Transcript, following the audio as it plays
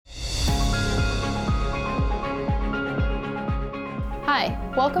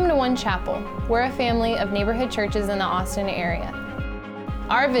Welcome to One Chapel. We're a family of neighborhood churches in the Austin area.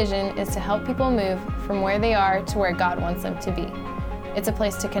 Our vision is to help people move from where they are to where God wants them to be. It's a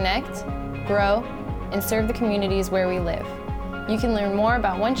place to connect, grow, and serve the communities where we live. You can learn more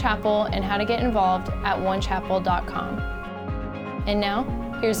about One Chapel and how to get involved at onechapel.com. And now,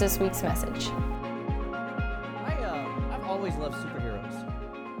 here's this week's message. I've always loved superheroes.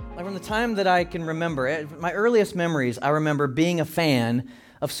 Like from the time that I can remember, my earliest memories, I remember being a fan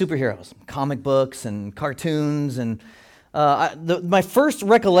of superheroes, comic books and cartoons. And my first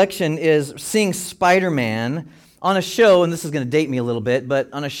recollection is seeing Spider-Man on a show, and this is going to date me a little bit,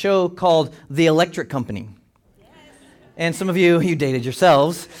 but on a show called The Electric Company. Yes. And some of you dated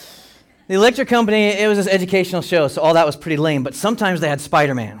yourselves. The Electric Company, it was this educational show, so all that was pretty lame, but sometimes they had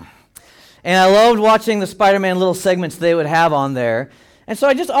Spider-Man. And I loved watching the Spider-Man little segments they would have on there. And so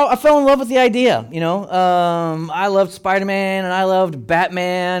I fell in love with the idea, you know. I loved Spider-Man, and I loved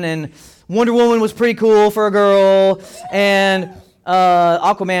Batman, and Wonder Woman was pretty cool for a girl, and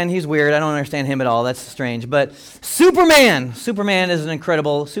Aquaman, he's weird. I don't understand him at all. That's strange. But Superman is an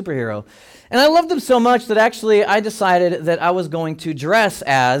incredible superhero. And I loved him so much that actually I decided that I was going to dress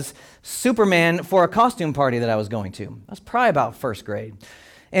as Superman for a costume party that I was going to. I was probably about first grade.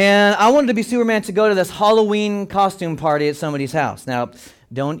 And I wanted to be Superman to go to this Halloween costume party at somebody's house. Now,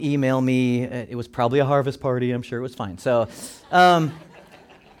 don't email me. It was probably a harvest party. I'm sure it was fine. So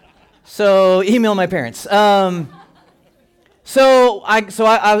email my parents. I'm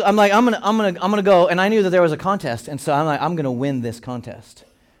like, I'm gonna go, and I knew that there was a contest, and so I'm like, I'm gonna win this contest.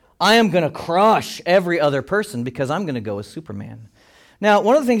 I am gonna crush every other person because I'm gonna go as Superman. Now,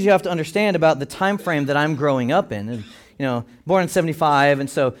 one of the things you have to understand about the time frame that I'm growing up in, you know, born in 75, and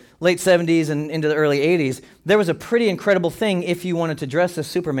so late 70s and into the early 80s, there was a pretty incredible thing if you wanted to dress as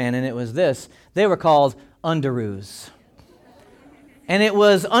Superman, and it was this. They were called underoos. And it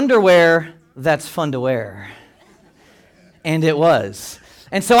was underwear that's fun to wear. And it was.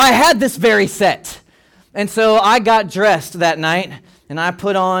 And so I had this very set. And so I got dressed that night, and I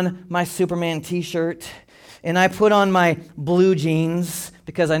put on my Superman t-shirt, and I put on my blue jeans,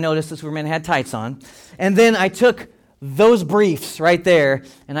 because I noticed that Superman had tights on. And then I took those briefs right there,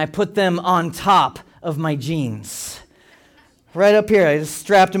 and I put them on top of my jeans. Right up here, I just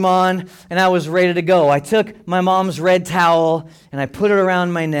strapped them on, and I was ready to go. I took my mom's red towel, and I put it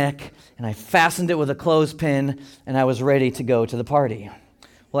around my neck, and I fastened it with a clothespin, and I was ready to go to the party.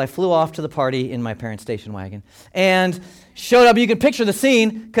 Well, I flew off to the party in my parents' station wagon, and showed up. You can picture the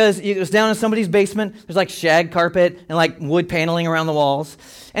scene, because it was down in somebody's basement. There's like shag carpet and like wood paneling around the walls.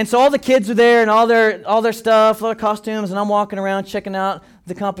 And so all the kids are there, and all their stuff, all their costumes, and I'm walking around checking out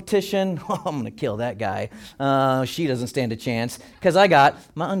the competition. Oh, I'm going to kill that guy. She doesn't stand a chance, because I got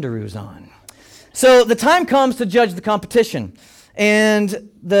my underoos on. So the time comes to judge the competition. And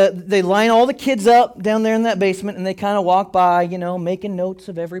they line all the kids up down there in that basement, and they kind of walk by, you know, making notes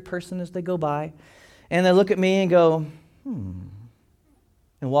of every person as they go by. And they look at me and go, and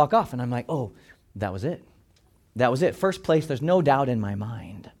walk off. And I'm like, oh, that was it. That was it. First place, there's no doubt in my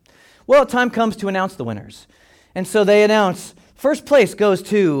mind. Well, time comes to announce the winners. And so they announce, first place goes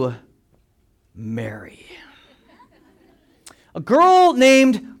to Mary. A girl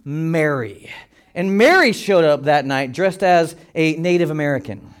named Mary. And Mary showed up that night dressed as a Native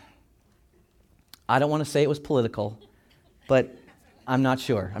American. I don't want to say it was political, but I'm not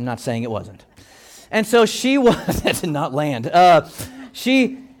sure. I'm not saying it wasn't. And so she was, that did not land.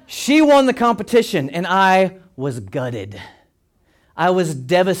 She won the competition, and I was gutted. I was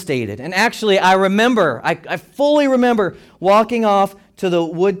devastated. And actually, I fully remember walking off to the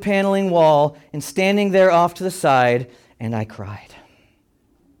wood paneling wall and standing there off to the side, and I cried.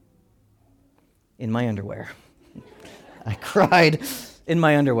 In my underwear. I cried in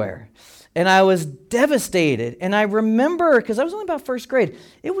my underwear. And I was devastated. And I remember, because I was only about first grade,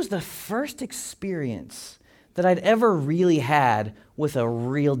 it was the first experience that I'd ever really had with a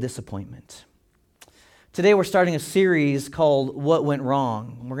real disappointment. Today we're starting a series called What Went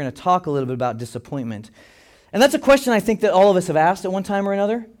Wrong. We're going to talk a little bit about disappointment. And that's a question I think that all of us have asked at one time or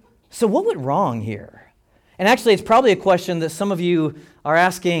another. So what went wrong here? And actually it's probably a question that some of you are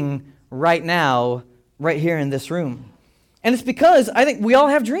asking right now, right here in this room. And it's because I think we all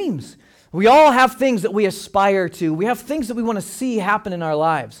have dreams. We all have things that we aspire to. We have things that we want to see happen in our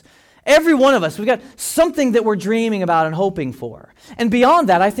lives. Every one of us, we've got something that we're dreaming about and hoping for. And beyond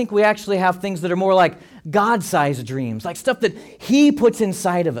that, I think we actually have things that are more like God-sized dreams, like stuff that He puts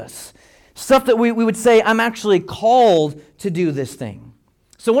inside of us. Stuff that we would say, I'm actually called to do this thing.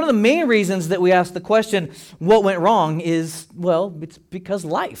 So one of the main reasons that we ask the question, what went wrong, is, well, it's because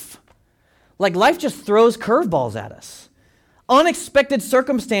life. Like life just throws curveballs at us. Unexpected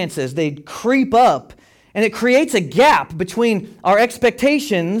circumstances, they creep up, and it creates a gap between our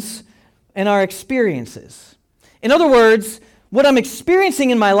expectations and our experiences. In other words, what I'm experiencing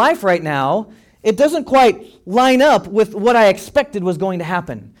in my life right now, it doesn't quite line up with what I expected was going to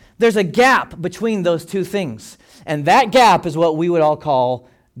happen. There's a gap between those two things, and that gap is what we would all call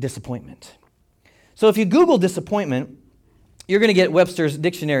disappointment. So if you Google disappointment, you're going to get Webster's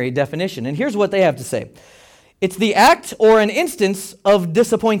dictionary definition, and here's what they have to say. It's the act or an instance of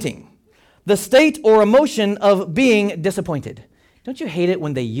disappointing, the state or emotion of being disappointed. Don't you hate it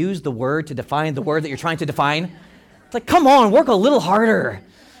when they use the word to define the word that you're trying to define? It's like, come on, work a little harder.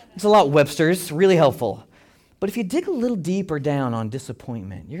 It's a lot, Webster's, really helpful. But if you dig a little deeper down on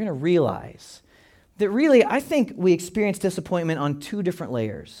disappointment, you're going to realize that really, I think we experience disappointment on two different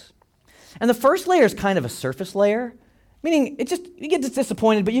layers. And the first layer is kind of a surface layer, meaning you get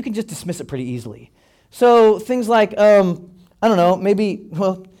disappointed, but you can just dismiss it pretty easily. So things like, maybe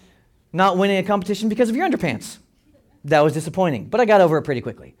not winning a competition because of your underpants. That was disappointing, but I got over it pretty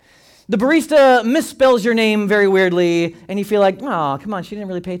quickly. The barista misspells your name very weirdly, and you feel like, oh, come on, she didn't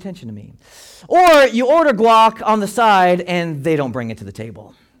really pay attention to me. Or you order guac on the side, and they don't bring it to the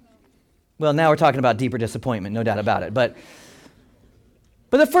table. Well, now we're talking about deeper disappointment, no doubt about it. But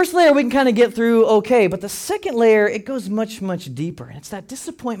the first layer we can kind of get through okay, but the second layer, it goes much, much deeper. And it's that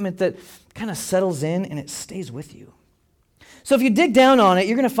disappointment that kind of settles in and it stays with you. So if you dig down on it,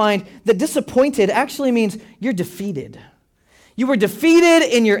 you're going to find that disappointed actually means you're defeated. You were defeated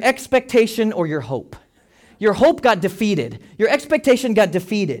in your expectation or your hope. Your hope got defeated. Your expectation got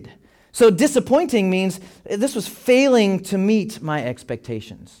defeated. So disappointing means this was failing to meet my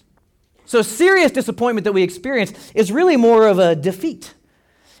expectations. So serious disappointment that we experience is really more of a defeat.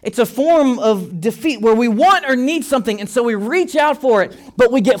 It's a form of defeat where we want or need something, and so we reach out for it,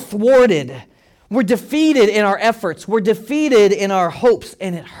 but we get thwarted. We're defeated in our efforts. We're defeated in our hopes,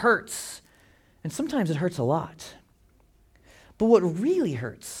 and it hurts. And sometimes it hurts a lot. But what really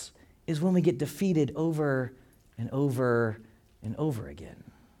hurts is when we get defeated over and over and over again.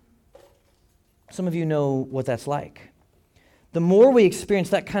 Some of you know what that's like. The more we experience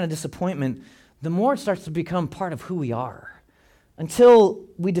that kind of disappointment, the more it starts to become part of who we are, until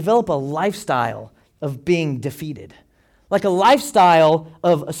we develop a lifestyle of being defeated, like a lifestyle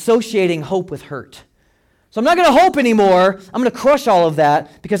of associating hope with hurt. So I'm not going to hope anymore. I'm going to crush all of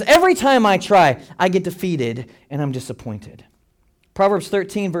that because every time I try, I get defeated and I'm disappointed. Proverbs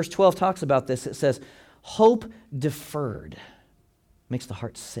 13, verse 12 talks about this. It says, hope deferred makes the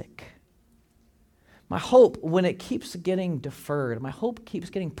heart sick. My hope, when it keeps getting deferred, my hope keeps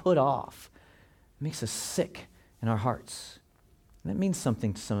getting put off, it makes us sick in our hearts. And that means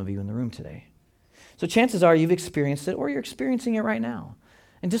something to some of you in the room today. So chances are you've experienced it or you're experiencing it right now.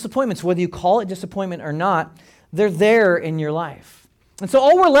 And disappointments, whether you call it disappointment or not, they're there in your life. And so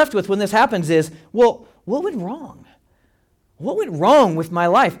all we're left with when this happens is, well, what went wrong? What went wrong with my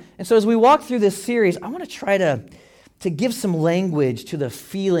life? And so as we walk through this series, I want to try to give some language to the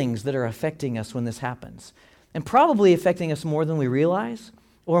feelings that are affecting us when this happens. And probably affecting us more than we realize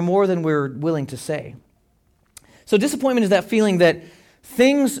or more than we're willing to say. So disappointment is that feeling that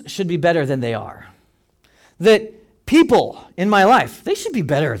things should be better than they are. That people in my life, they should be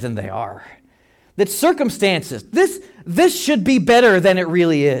better than they are. That circumstances, this should be better than it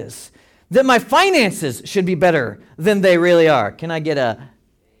really is. That my finances should be better than they really are. Can I get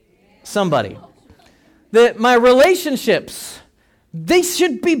somebody? That my relationships, they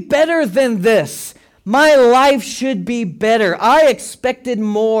should be better than this. My life should be better. I expected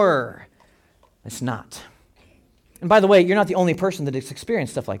more. It's not. And by the way, you're not the only person that has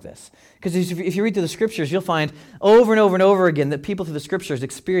experienced stuff like this. Because if you read through the scriptures, you'll find over and over and over again that people through the scriptures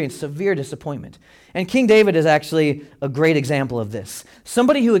experience severe disappointment. And King David is actually a great example of this.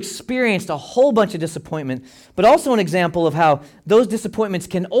 Somebody who experienced a whole bunch of disappointment, but also an example of how those disappointments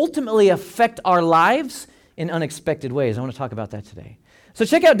can ultimately affect our lives in unexpected ways. I want to talk about that today. So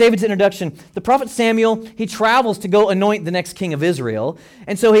check out David's introduction. The prophet Samuel, he travels to go anoint the next king of Israel.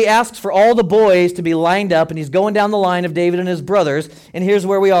 And so he asks for all the boys to be lined up, and he's going down the line of David and his brothers. And here's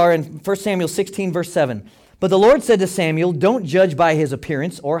where we are in 1 Samuel 16, verse 7. But the Lord said to Samuel, don't judge by his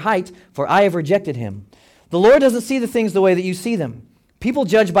appearance or height, for I have rejected him. The Lord doesn't see the things the way that you see them. People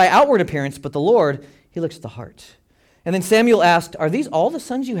judge by outward appearance, but the Lord, he looks at the heart. And then Samuel asked, are these all the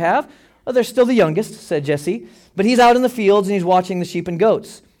sons you have? Oh, they're still the youngest, said Jesse, but he's out in the fields and he's watching the sheep and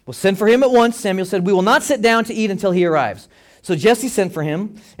goats. Well, send for him at once. Samuel said, we will not sit down to eat until he arrives. So Jesse sent for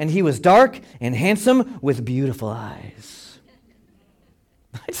him, and he was dark and handsome with beautiful eyes.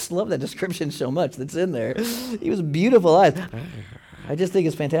 I just love that description so much that's in there. He was beautiful eyes. I just think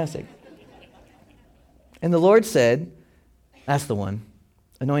it's fantastic. And the Lord said, That's the one.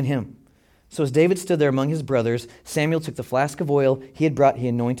 Anoint him. So as David stood there among his brothers, Samuel took the flask of oil he had brought, he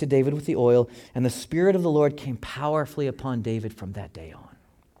anointed David with the oil, and the Spirit of the Lord came powerfully upon David from that day on.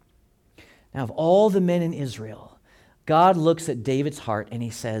 Now, of all the men in Israel, God looks at David's heart and he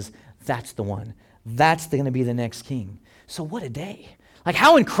says, that's the one. That's going to be the next king. So what a day. Like,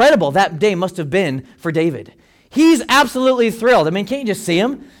 how incredible that day must have been for David. He's absolutely thrilled. I mean, can't you just see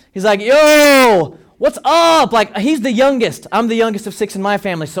him? He's like, yo, what's up? Like, he's the youngest. I'm the youngest of 6 in my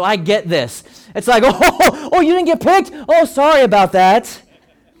family, so I get this. It's like, oh, you didn't get picked? Oh, sorry about that.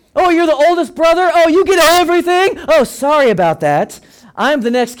 Oh, you're the oldest brother? Oh, you get everything? Oh, sorry about that. I'm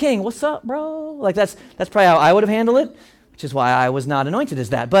the next king. What's up, bro? Like, that's probably how I would have handled it, which is why I was not anointed as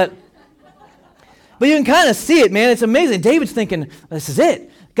that. But you can kind of see it, man. It's amazing. David's thinking, this is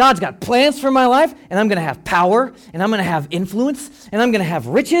it. God's got plans for my life, and I'm going to have power, and I'm going to have influence, and I'm going to have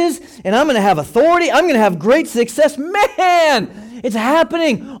riches, and I'm going to have authority. I'm going to have great success. Man, it's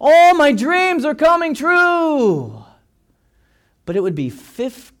happening. All my dreams are coming true. But it would be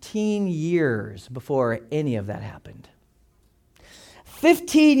 15 years before any of that happened.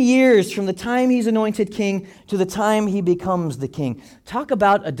 15 years from the time he's anointed king to the time he becomes the king. Talk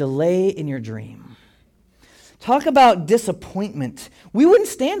about a delay in your dream. Talk about disappointment. We wouldn't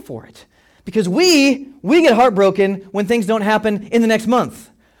stand for it because we get heartbroken when things don't happen in the next month.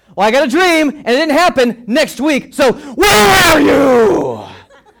 Well, I got a dream and it didn't happen next week, so where are you?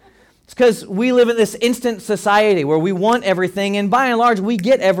 It's because we live in this instant society where we want everything, and by and large, we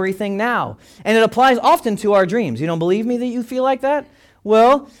get everything now. And it applies often to our dreams. You don't believe me that you feel like that?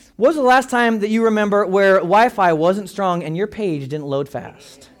 Well, when was the last time that you remember where Wi-Fi wasn't strong and your page didn't load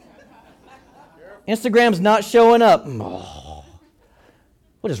fast? Instagram's not showing up. Oh,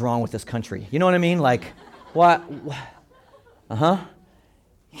 what is wrong with this country? You know what I mean? Like, what? Because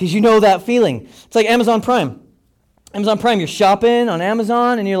you know that feeling. It's like Amazon Prime. Amazon Prime, you're shopping on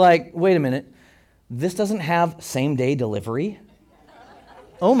Amazon and you're like, wait a minute, this doesn't have same-day delivery?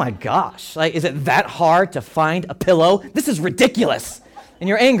 Oh my gosh, like, is it that hard to find a pillow? This is ridiculous. And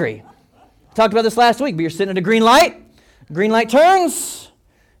you're angry. Talked about this last week, but you're sitting at a green light turns,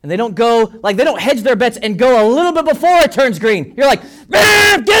 and they don't hedge their bets and go a little bit before it turns green. You're like,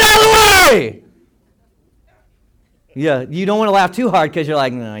 man, get out of the way! Yeah, you don't want to laugh too hard because you're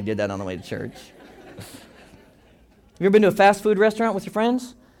like, no, I did that on the way to church. You ever been to a fast food restaurant with your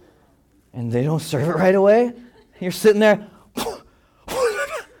friends? And they don't serve it right away? You're sitting there,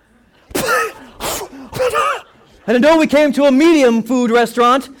 I didn't know we came to a medium food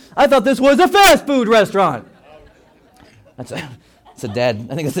restaurant. I thought this was a fast food restaurant. That's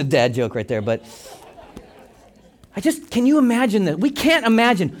a dad joke right there, but can you imagine that? We can't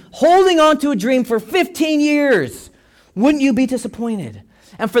imagine holding on to a dream for 15 years. Wouldn't you be disappointed?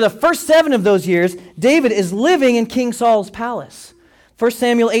 And for the first 7 of those years, David is living in King Saul's palace. 1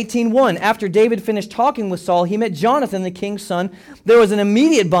 Samuel 18:1, after David finished talking with Saul, he met Jonathan, the king's son. There was an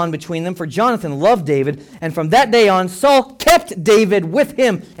immediate bond between them, for Jonathan loved David, and from that day on, Saul kept David with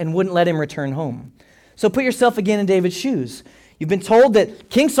him and wouldn't let him return home. So put yourself again in David's shoes. You've been told that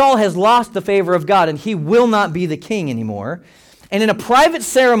King Saul has lost the favor of God, and he will not be the king anymore. And in a private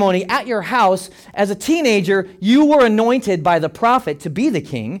ceremony at your house, as a teenager, you were anointed by the prophet to be the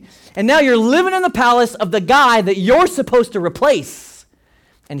king, and now you're living in the palace of the guy that you're supposed to replace.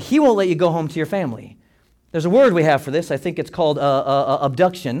 And he won't let you go home to your family. There's a word we have for this. I think it's called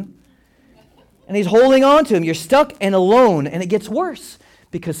abduction. And he's holding on to him. You're stuck and alone, and it gets worse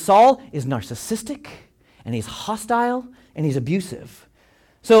because Saul is narcissistic, and he's hostile, and he's abusive.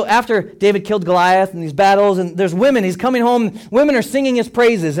 So after David killed Goliath in these battles, and there's women, he's coming home, women are singing his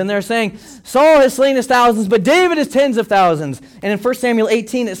praises, and they're saying, Saul has slain his thousands, but David is tens of thousands. And in 1 Samuel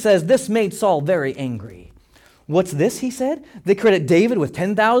 18, it says, this made Saul very angry. What's this, he said? They credit David with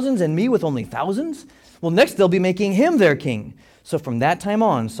 10,000s and me with only thousands? Well, next they'll be making him their king. So from that time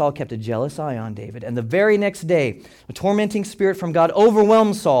on, Saul kept a jealous eye on David. And the very next day, a tormenting spirit from God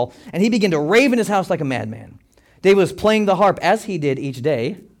overwhelmed Saul, and he began to rave in his house like a madman. David was playing the harp as he did each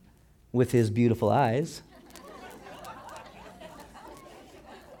day with his beautiful eyes.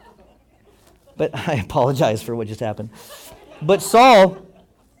 But I apologize for what just happened. But Saul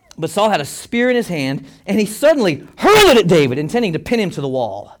had a spear in his hand, and he suddenly hurled it at David, intending to pin him to the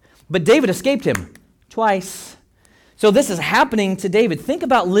wall. But David escaped him twice. So this is happening to David. Think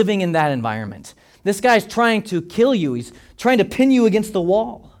about living in that environment. This guy's trying to kill you. He's trying to pin you against the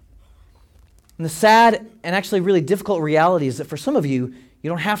wall. And the sad and actually really difficult reality is that for some of you, you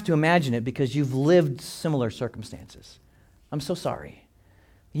don't have to imagine it because you've lived similar circumstances. I'm so sorry.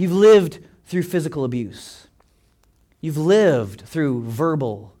 You've lived through physical abuse. You've lived through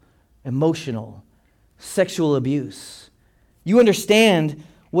verbal, emotional, sexual abuse. You understand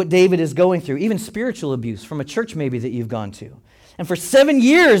what David is going through, even spiritual abuse from a church maybe that you've gone to. And for 7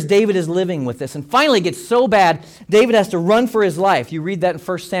 years, David is living with this. And finally, it gets so bad, David has to run for his life. You read that in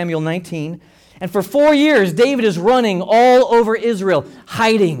 1 Samuel 19. And for 4 years, David is running all over Israel,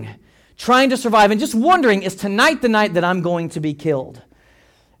 hiding, trying to survive, and just wondering, is tonight the night that I'm going to be killed?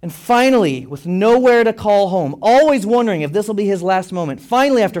 And finally, with nowhere to call home, always wondering if this will be his last moment,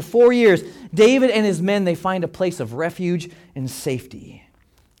 finally, after 4 years, David and his men, they find a place of refuge and safety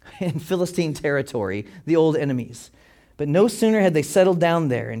in Philistine territory, the old enemies. But no sooner had they settled down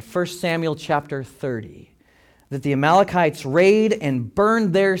there in 1 Samuel chapter 30 that the Amalekites raid and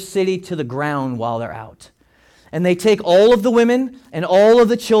burn their city to the ground while they're out. And they take all of the women and all of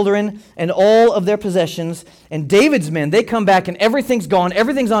the children and all of their possessions. And David's men, they come back and everything's gone,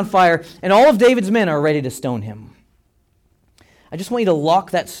 everything's on fire, and all of David's men are ready to stone him. I just want you to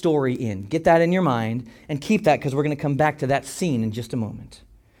lock that story in. Get that in your mind and keep that, because we're going to come back to that scene in just a moment.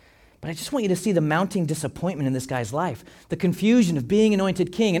 But I just want you to see the mounting disappointment in this guy's life, the confusion of being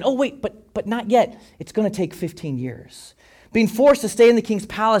anointed king, and oh wait, but not yet. It's going to take 15 years. Being forced to stay in the king's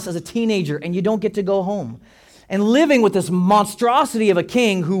palace as a teenager, and you don't get to go home. And living with this monstrosity of a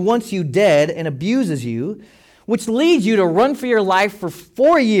king who wants you dead and abuses you, which leads you to run for your life for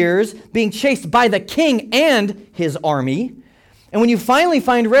 4 years, being chased by the king and his army. And when you finally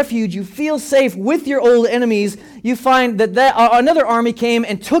find refuge, you feel safe with your old enemies. You find that another army came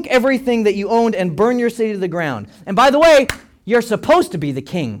and took everything that you owned and burned your city to the ground. And by the way, you're supposed to be the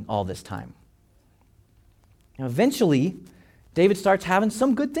king all this time. Now, eventually, David starts having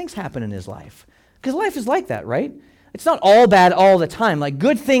some good things happen in his life. Because life is like that, right? It's not all bad all the time. Like,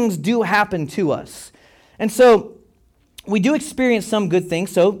 good things do happen to us. And so, we do experience some good things.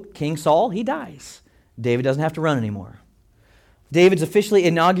 So, King Saul, he dies. David doesn't have to run anymore. David's officially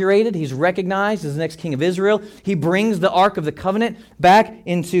inaugurated. He's recognized as the next king of Israel. He brings the Ark of the Covenant back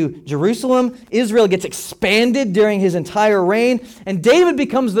into Jerusalem. Israel gets expanded during his entire reign. And David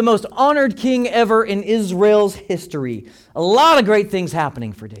becomes the most honored king ever in Israel's history. A lot of great things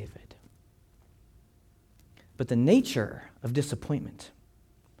happening for David. But the nature of disappointment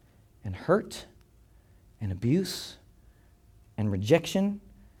and hurt and abuse and rejection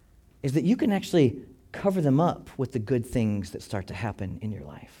is that you can actually cover them up with the good things that start to happen in your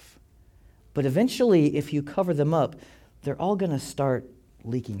life. But eventually, if you cover them up, they're all going to start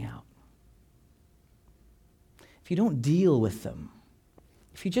leaking out. If you don't deal with them,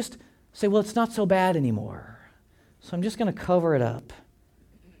 if you just say, well, it's not so bad anymore, so I'm just going to cover it up,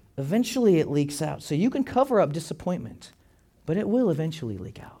 eventually it leaks out. So you can cover up disappointment, but it will eventually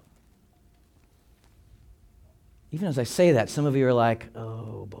leak out. Even as I say that, some of you are like,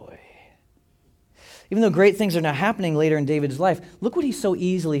 oh boy. Even though great things are now happening later in David's life, look what he so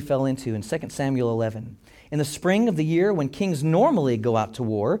easily fell into in 2 Samuel 11. In the spring of the year when kings normally go out to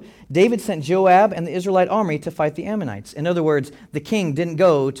war, David sent Joab and the Israelite army to fight the Ammonites. In other words, the king didn't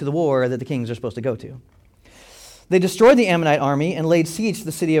go to the war that the kings are supposed to go to. They destroyed the Ammonite army and laid siege to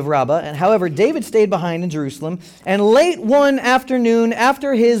the city of Rabbah. And however, David stayed behind in Jerusalem. And late one afternoon,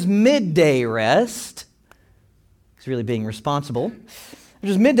 after his midday rest, he's really being responsible. It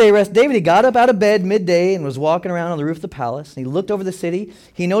was midday rest. David, he got up out of bed midday and was walking around on the roof of the palace. And he looked over the city.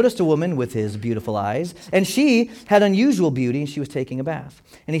 He noticed a woman with his beautiful eyes. And she had unusual beauty, and she was taking a bath.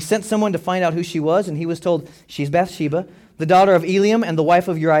 And he sent someone to find out who she was. And he was told, she's Bathsheba, the daughter of Eliam and the wife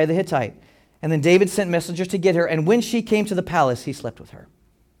of Uriah the Hittite. And then David sent messengers to get her. And when she came to the palace, he slept with her.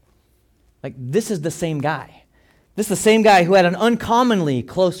 Like, this is the same guy. This is the same guy who had an uncommonly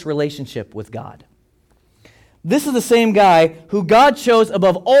close relationship with God. This is the same guy who God chose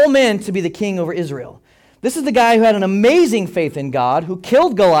above all men to be the king over Israel. This is the guy who had an amazing faith in God, who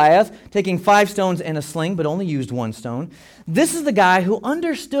killed Goliath, taking 5 stones and a sling, but only used 1 stone. This is the guy who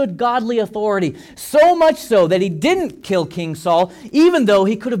understood godly authority, so much so that he didn't kill King Saul, even though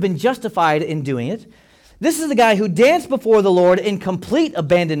he could have been justified in doing it. This is the guy who danced before the Lord in complete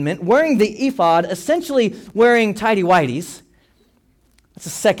abandonment, wearing the ephod, essentially wearing tighty-whities. That's a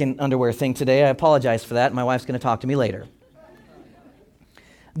second underwear thing today. I apologize for that. My wife's going to talk to me later.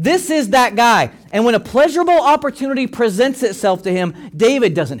 This is that guy. And when a pleasurable opportunity presents itself to him,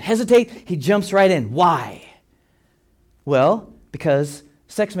 David doesn't hesitate. He jumps right in. Why? Well, because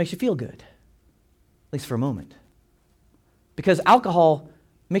sex makes you feel good, at least for a moment. Because alcohol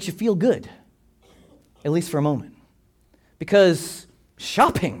makes you feel good, at least for a moment. Because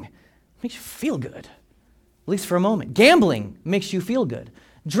shopping makes you feel good, at least for a moment. Gambling makes you feel good.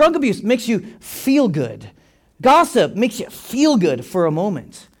 Drug abuse makes you feel good. Gossip makes you feel good for a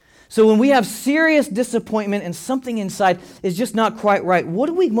moment. So when we have serious disappointment and something inside is just not quite right, what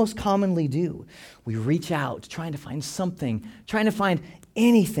do we most commonly do? We reach out, trying to find something, trying to find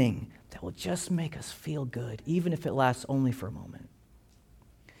anything that will just make us feel good, even if it lasts only for a moment.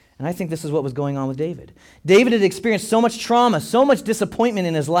 And I think this is what was going on with David. David had experienced so much trauma, so much disappointment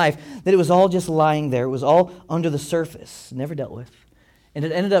in his life that it was all just lying there. It was all under the surface, never dealt with. And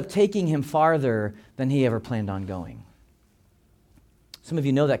it ended up taking him farther than he ever planned on going. Some of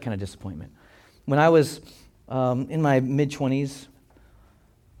you know that kind of disappointment. When I was in my mid-20s,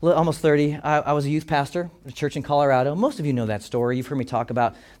 almost 30, I was a youth pastor at a church in Colorado. Most of you know that story. You've heard me talk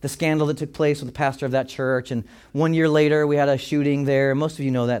about the scandal that took place with the pastor of that church, and 1 year later we had a shooting there. Most of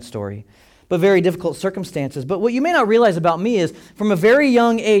you know that story. But very difficult circumstances. But what you may not realize about me is from a very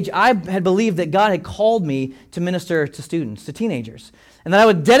young age, I had believed that God had called me to minister to students, to teenagers, and that I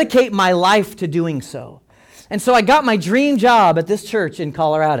would dedicate my life to doing so. And so I got my dream job at this church in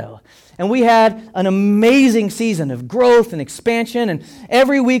Colorado. And we had an amazing season of growth and expansion. And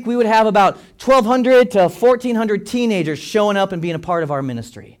every week we would have about 1,200 to 1,400 teenagers showing up and being a part of our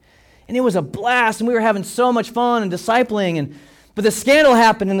ministry. And it was a blast, and we were having so much fun and discipling. But the scandal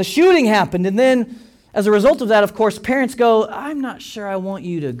happened and the shooting happened. And then as a result of that, of course, parents go, I'm not sure I want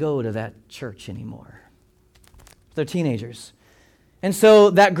you to go to that church anymore. They're teenagers. And so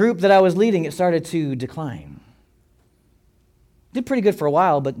that group that I was leading, it started to decline. Did pretty good for a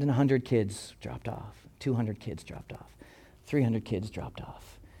while, but then 100 kids dropped off, 200 kids dropped off, 300 kids dropped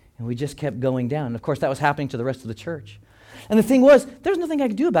off. And we just kept going down. And of course, that was happening to the rest of the church. And the thing was, there was nothing I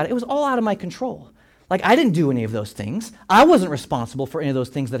could do about it. It was all out of my control. Like, I didn't do any of those things. I wasn't responsible for any of those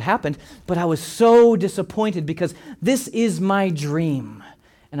things that happened, but I was so disappointed because this is my dream,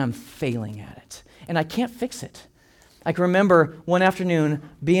 and I'm failing at it. And I can't fix it. I can remember one afternoon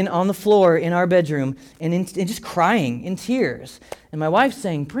being on the floor in our bedroom and just crying in tears. And my wife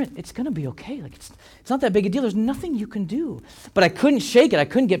saying, Brent, it's going to be okay. Like it's not that big a deal. There's nothing you can do. But I couldn't shake it. I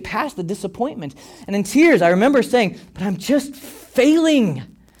couldn't get past the disappointment. And in tears, I remember saying, but I'm just failing.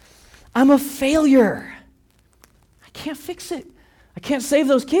 I'm a failure. I can't fix it. I can't save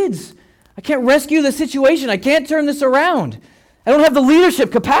those kids. I can't rescue the situation. I can't turn this around. I don't have the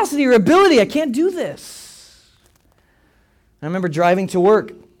leadership capacity or ability. I can't do this. I remember driving to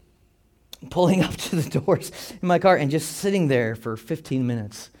work, pulling up to the doors in my car and just sitting there for 15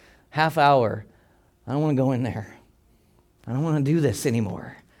 minutes, half hour. I don't want to go in there. I don't want to do this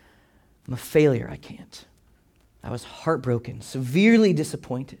anymore. I'm a failure. I can't. I was heartbroken, severely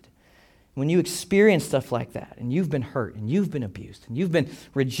disappointed. When you experience stuff like that, and you've been hurt, and you've been abused, and you've been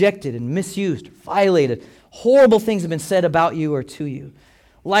rejected and misused, violated, horrible things have been said about you or to you.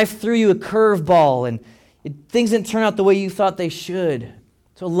 Life threw you a curveball, and things didn't turn out the way you thought they should.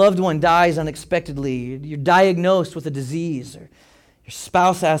 So a loved one dies unexpectedly. You're diagnosed with a disease, or your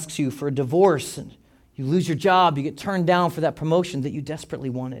spouse asks you for a divorce, and you lose your job. You get turned down for that promotion that you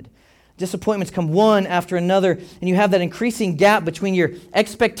desperately wanted. Disappointments come one after another, and you have that increasing gap between your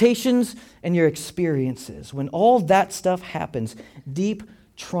expectations and your experiences. When all that stuff happens, deep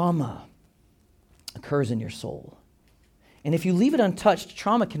trauma occurs in your soul. And if you leave it untouched,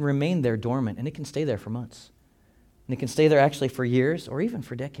 trauma can remain there dormant, and it can stay there for months. And it can stay there actually for years or even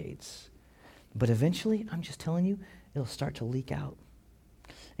for decades. But eventually, I'm just telling you, it'll start to leak out.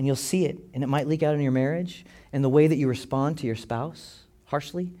 And you'll see it, and it might leak out in your marriage and the way that you respond to your spouse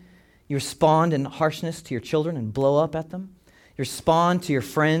harshly. You respond in harshness to your children and blow up at them. You respond to your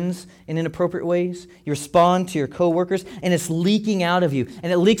friends in inappropriate ways. You respond to your coworkers, and it's leaking out of you.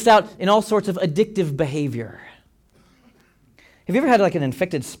 And it leaks out in all sorts of addictive behavior. Have you ever had like an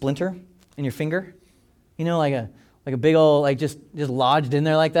infected splinter in your finger? You know, like a big old, like just lodged in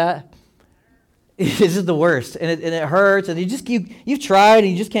there like that? It's just the worst. And it hurts, and you've tried,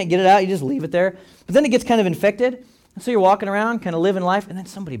 and you just can't get it out. You just leave it there. But then it gets kind of infected, and so you're walking around, kind of living life, and then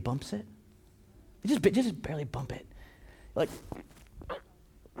somebody bumps it. You just barely bump it. Like,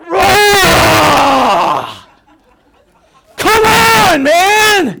 come on,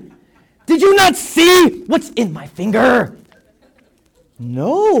 man! Did you not see what's in my finger?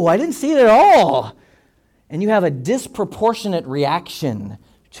 No, I didn't see it at all. And you have a disproportionate reaction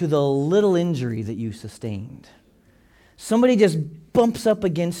to the little injury that you sustained. Somebody just bumps up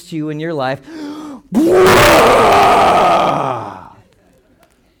against you in your life,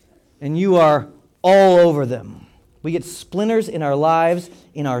 and you are all over them. We get splinters in our lives,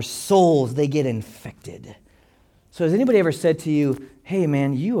 in our souls. They get infected. So has anybody ever said to you, hey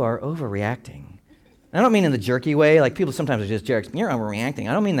man, you are overreacting? And I don't mean in the jerky way, like people sometimes are just jerks. You're overreacting.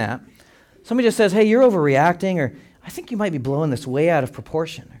 I don't mean that. Somebody just says, hey, you're overreacting, or I think you might be blowing this way out of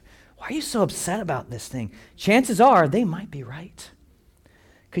proportion. Or, why are you so upset about this thing? Chances are they might be right.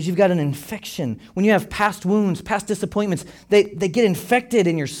 because you've got an infection. When you have past wounds, past disappointments, they get infected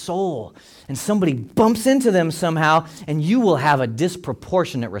in your soul, and somebody bumps into them somehow, and you will have a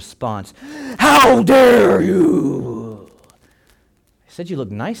disproportionate response. How dare you? I said you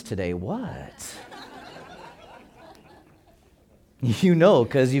look nice today. What? You know,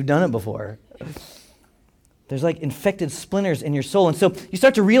 because you've done it before. There's like infected splinters in your soul. And so you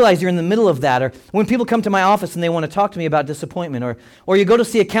start to realize you're in the middle of that. Or when people come to my office and they want to talk to me about disappointment, or you go to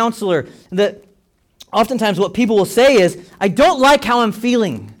see a counselor, that oftentimes what people will say is, I don't like how I'm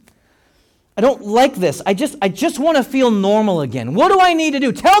feeling. I don't like this. I just want to feel normal again. What do I need to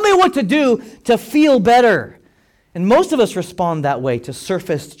do? Tell me what to do to feel better. And most of us respond that way to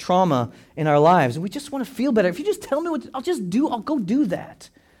surfaced trauma in our lives. We just want to feel better. If you just tell me what I'll go do that.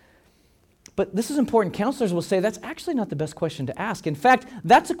 But this is important. Counselors will say that's actually not the best question to ask. In fact,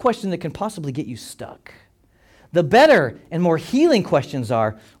 that's a question that can possibly get you stuck. The better and more healing questions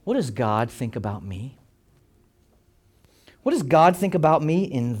are, what does God think about me? What does God think about me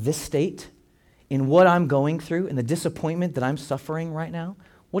in this state, in what I'm going through, in the disappointment that I'm suffering right now?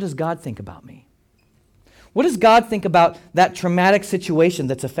 What does God think about me? What does God think about that traumatic situation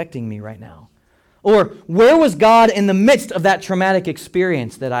that's affecting me right now? Or where was God in the midst of that traumatic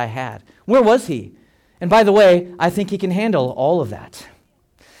experience that I had? Where was he? And by the way, I think he can handle all of that.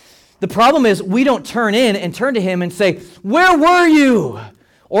 The problem is we don't turn in and turn to him and say, where were you?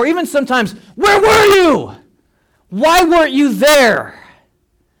 Or even sometimes, where were you? Why weren't you there?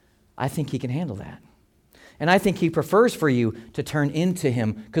 I think he can handle that. And I think he prefers for you to turn into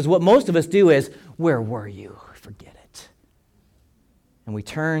him, because what most of us do is, where were you? Forget it. And we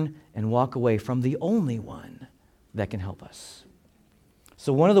turn and walk away from the only one that can help us.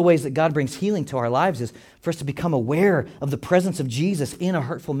 So one of the ways that God brings healing to our lives is for us to become aware of the presence of Jesus in a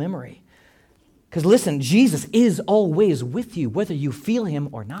hurtful memory. Because listen, Jesus is always with you, whether you feel him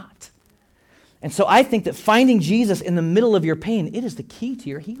or not. And so I think that finding Jesus in the middle of your pain, it is the key to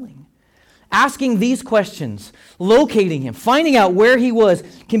your healing. Asking these questions, locating him, finding out where he was,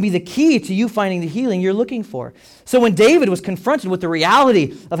 can be the key to you finding the healing you're looking for. So when David was confronted with the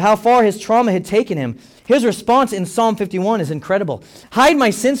reality of how far his trauma had taken him, his response in Psalm 51 is incredible. Hide my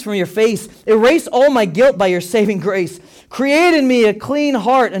sins from your face. Erase all my guilt by your saving grace. Create in me a clean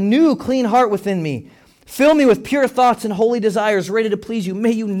heart, a new clean heart within me. Fill me with pure thoughts and holy desires, ready to please you.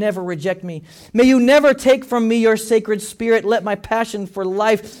 May you never reject me. May you never take from me your sacred spirit. Let my passion for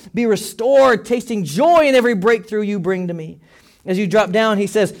life be restored, tasting joy in every breakthrough you bring to me. As you drop down, he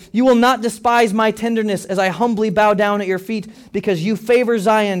says, you will not despise my tenderness as I humbly bow down at your feet, because you favor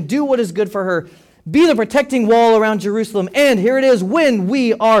Zion. Do what is good for her. Be the protecting wall around Jerusalem. And here it is, when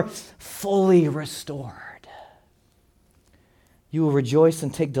we are fully restored. You will rejoice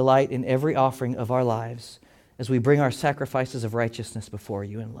and take delight in every offering of our lives as we bring our sacrifices of righteousness before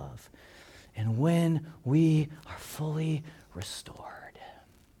you in love. And when we are fully restored.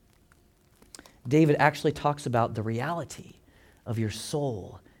 David actually talks about the reality of your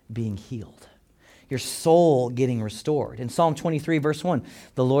soul being healed, your soul getting restored. In Psalm 23, verse 1,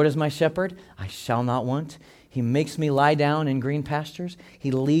 the Lord is my shepherd, I shall not want. He makes me lie down in green pastures. He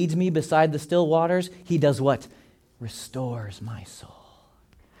leads me beside the still waters. He does what? Restores my soul.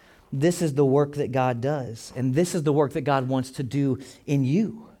 This is the work that God does, and this is the work that God wants to do in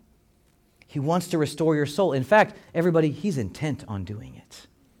you. He wants to restore your soul. In fact, everybody, he's intent on doing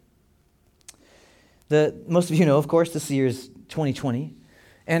it. Most of you know, of course, this year is 2020,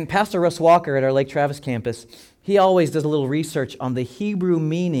 and Pastor Russ Walker at our Lake Travis campus, he always does a little research on the Hebrew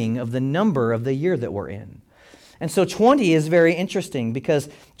meaning of the number of the year that we're in. And so 20 is very interesting because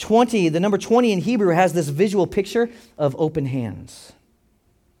the number 20 in Hebrew has this visual picture of open hands.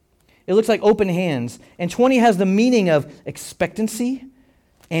 It looks like open hands. And 20 has the meaning of expectancy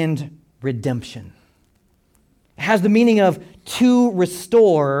and redemption. It has the meaning of to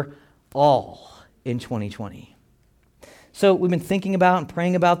restore all in 2020. So we've been thinking about and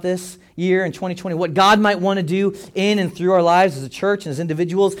praying about this year in 2020, what God might want to do in and through our lives as a church and as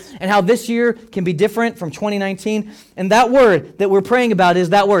individuals, and how this year can be different from 2019. And that word that we're praying about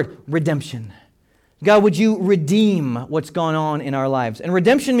is that word, redemption. God, would you redeem what's gone on in our lives? And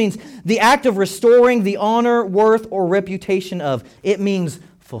redemption means the act of restoring the honor, worth, or reputation of. It means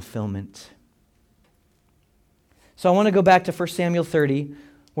fulfillment. So I want to go back to 1 Samuel 30,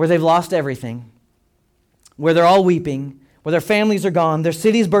 where they've lost everything, where they're all weeping, where their families are gone, their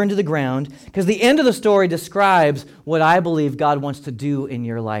cities burned to the ground, because the end of the story describes what I believe God wants to do in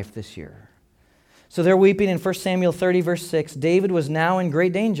your life this year. So they're weeping in 1 Samuel 30, verse 6. David was now in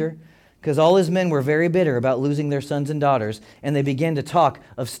great danger because all his men were very bitter about losing their sons and daughters, and they began to talk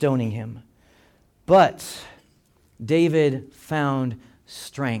of stoning him. But David found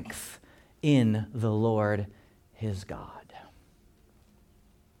strength in the Lord his God.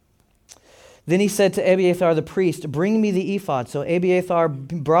 Then he said to Abiathar the priest, bring me the ephod. So Abiathar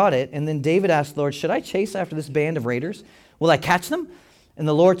brought it, and then David asked the Lord, should I chase after this band of raiders? Will I catch them? And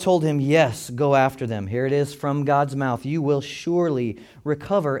the Lord told him, yes, go after them. Here it is from God's mouth. You will surely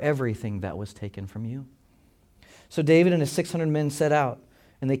recover everything that was taken from you. So David and his 600 men set out,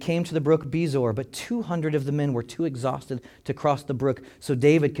 and they came to the brook Bezor, but 200 of the men were too exhausted to cross the brook, so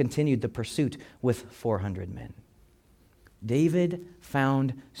David continued the pursuit with 400 men. David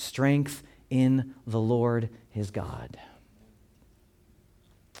found strength in the Lord his God.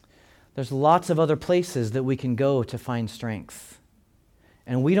 There's lots of other places that we can go to find strength.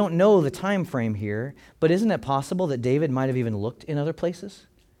 And we don't know the time frame here, but isn't it possible that David might have even looked in other places?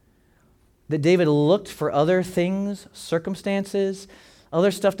 That David looked for other things, circumstances,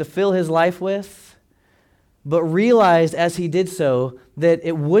 other stuff to fill his life with, but realized as he did so that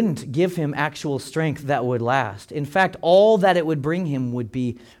it wouldn't give him actual strength that would last. In fact, all that it would bring him would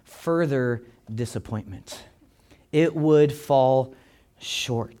be further disappointment. It would fall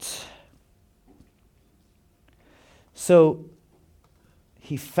short. So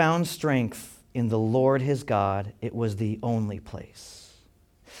he found strength in the Lord his God. It was the only place.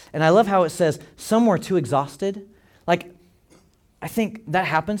 And I love how it says, some were too exhausted. Like, I think that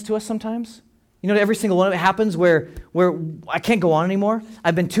happens to us sometimes. You know, every single one of it happens where I can't go on anymore.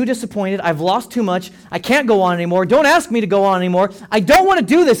 I've been too disappointed. I've lost too much. I can't go on anymore. Don't ask me to go on anymore. I don't want to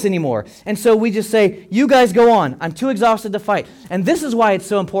do this anymore. And so we just say, you guys go on. I'm too exhausted to fight. And this is why it's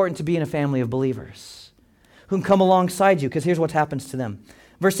so important to be in a family of believers who can come alongside you, because here's what happens to them.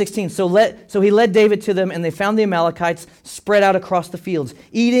 Verse 16, so he led David to them, and they found the Amalekites spread out across the fields,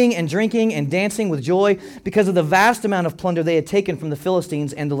 eating and drinking and dancing with joy because of the vast amount of plunder they had taken from the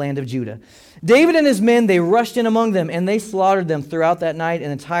Philistines and the land of Judah. David and his men, they rushed in among them, and they slaughtered them throughout that night and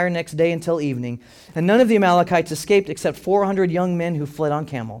the entire next day until evening. And none of the Amalekites escaped except 400 young men who fled on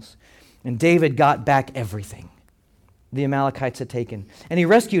camels. And David got back everything the Amalekites had taken, and he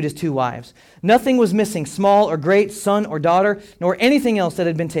rescued his 2 wives. Nothing was missing, small or great, son or daughter, nor anything else that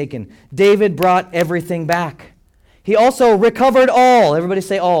had been taken. David brought everything back. He also recovered all, everybody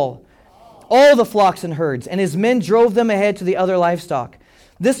say all the flocks and herds, and his men drove them ahead to the other livestock.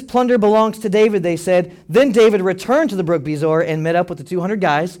 This plunder belongs to David, they said. Then David returned to the brook Bezor and met up with the 200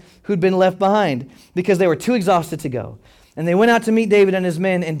 guys who'd been left behind because they were too exhausted to go. And they went out to meet David and his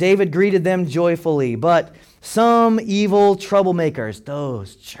men, and David greeted them joyfully. But some evil troublemakers,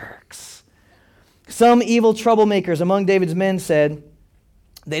 those jerks, some evil troublemakers among David's men said,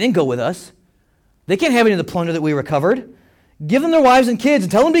 they didn't go with us. They can't have any of the plunder that we recovered. Give them their wives and kids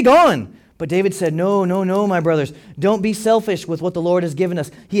and tell them to be gone. But David said, no, my brothers. Don't be selfish with what the Lord has given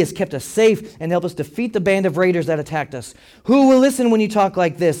us. He has kept us safe and helped us defeat the band of raiders that attacked us. Who will listen when you talk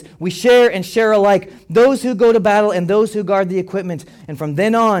like this? We share and share alike, those who go to battle and those who guard the equipment. And from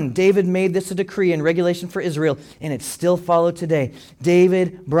then on, David made this a decree and regulation for Israel, and it's still followed today.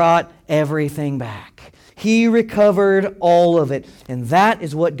 David brought everything back. He recovered all of it. And that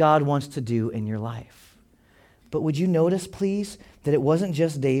is what God wants to do in your life. But would you notice, please, that it wasn't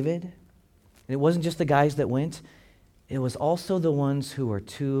just David? It wasn't just the guys that went. It was also the ones who were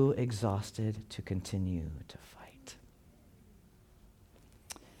too exhausted to continue to fight.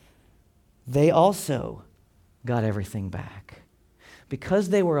 They also got everything back. Because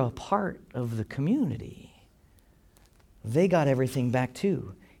they were a part of the community, they got everything back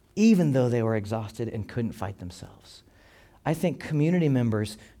too, even though they were exhausted and couldn't fight themselves. I think community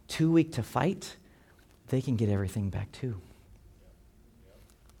members too weak to fight, they can get everything back too.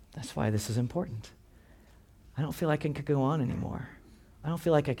 That's why this is important. I don't feel like I can go on anymore. I don't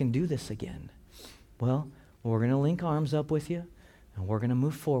feel like I can do this again. Well, we're going to link arms up with you, and we're going to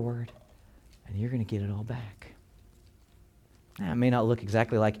move forward, and you're going to get it all back. Now, it may not look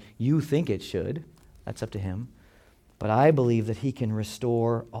exactly like you think it should. That's up to him. But I believe that he can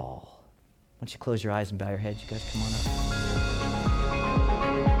restore all. Why don't you close your eyes and bow your heads? You guys come on up.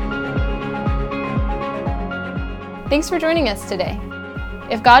 Thanks for joining us today.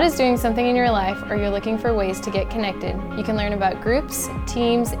 If God is doing something in your life or you're looking for ways to get connected, you can learn about groups,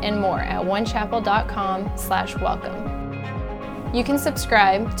 teams, and more at onechapel.com/welcome. You can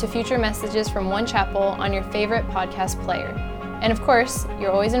subscribe to future messages from One Chapel on your favorite podcast player. And of course,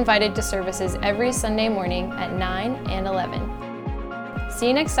 you're always invited to services every Sunday morning at 9 and 11. See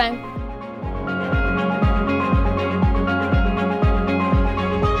you next time.